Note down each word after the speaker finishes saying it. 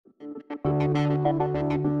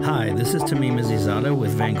Hi, this is Tamim Azizadah with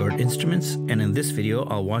Vanguard Instruments, and in this video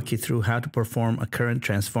I'll walk you through how to perform a current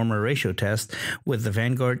transformer ratio test with the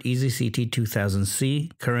Vanguard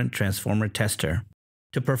EZCT-2000C current transformer tester.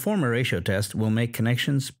 To perform a ratio test, we'll make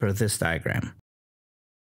connections per this diagram.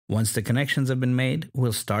 Once the connections have been made,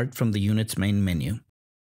 we'll start from the unit's main menu.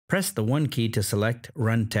 Press the 1 key to select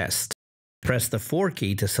Run Test. Press the 4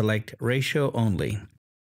 key to select Ratio Only.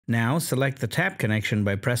 Now select the tap connection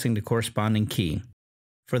by pressing the corresponding key.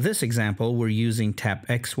 For this example, we're using tap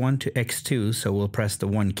X1 to X2, so we'll press the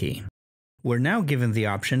 1 key. We're now given the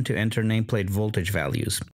option to enter nameplate voltage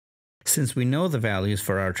values. Since we know the values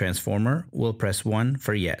for our transformer, we'll press 1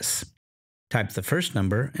 for yes. Type the first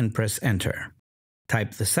number and press Enter.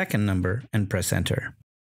 Type the second number and press Enter.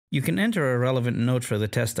 You can enter a relevant note for the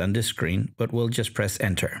test on this screen, but we'll just press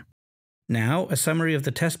Enter. Now, a summary of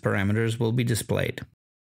the test parameters will be displayed.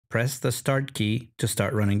 Press the Start key to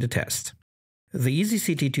start running the test. The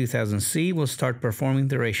EZCT-2000C will start performing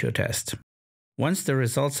the ratio test. Once the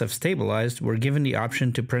results have stabilized, we're given the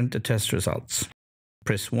option to print the test results.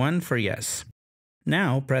 Press 1 for yes.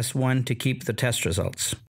 Now press 1 to keep the test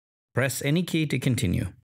results. Press any key to continue.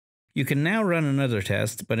 You can now run another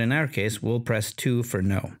test, but in our case, we'll press 2 for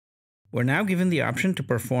no. We're now given the option to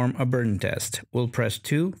perform a burden test. We'll press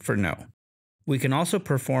 2 for no. We can also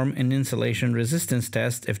perform an insulation resistance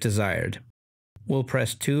test if desired. We'll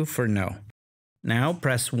press 2 for no. Now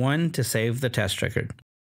press 1 to save the test record.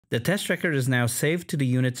 The test record is now saved to the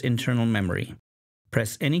unit's internal memory.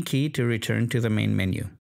 Press any key to return to the main menu.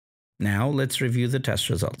 Now let's review the test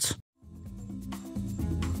results.